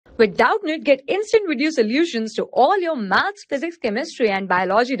With Doubtnut, get instant video solutions to all your maths, physics, chemistry, and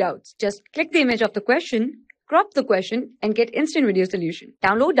biology doubts. Just click the image of the question, crop the question, and get instant video solution.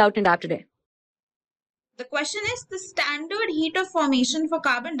 Download Doubtnut app today. The question is, the standard heat of formation for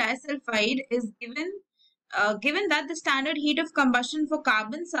carbon disulphide is given that the standard heat of combustion for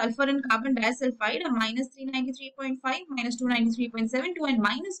carbon, sulfur, and carbon disulphide are minus 393.5, minus 293.72, and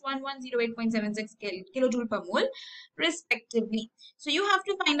minus 1108.76 kilojoule per mole, respectively. So you have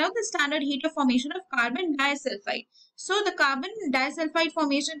to find out the standard heat of formation of carbon disulphide. So the carbon disulphide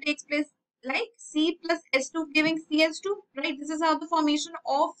formation takes place like C plus S2 giving CS2, right? This is how the formation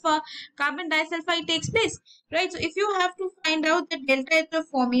of carbon disulphide takes place, right? So if you have to find out the delta H of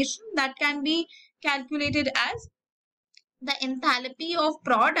formation, that can be calculated as the enthalpy of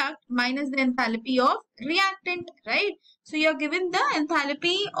product minus the enthalpy of reactant, right? So you're given the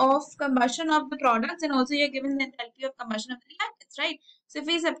enthalpy of combustion of the products, and also you're given the enthalpy of combustion of the reactants, right? So if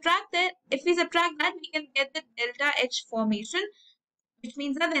we subtract that, we can get the delta H formation, which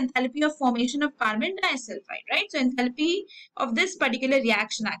means that the enthalpy of formation of carbon disulphide, right? So enthalpy of this particular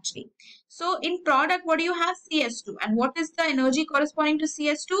reaction actually. So in product, what do you have? CS2. And what is the energy corresponding to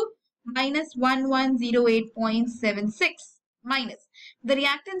CS2? Minus 1108.76 minus. The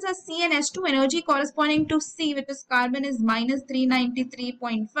reactants are C and S2. Energy corresponding to C, which is carbon, is minus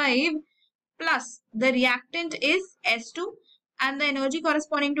 393.5 plus the reactant is S2 and the energy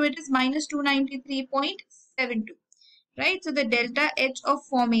corresponding to it is minus 293.72. Right, so the delta H of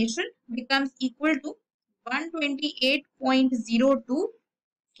formation becomes equal to 128.02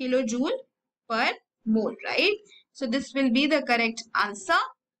 kilojoule per mole, right? So this will be the correct answer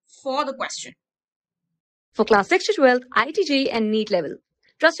for the question. For class 6 to 12, IIT JEE and NEET level.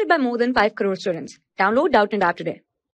 Trusted by more than 5 crore students. Download Doubtnut app today.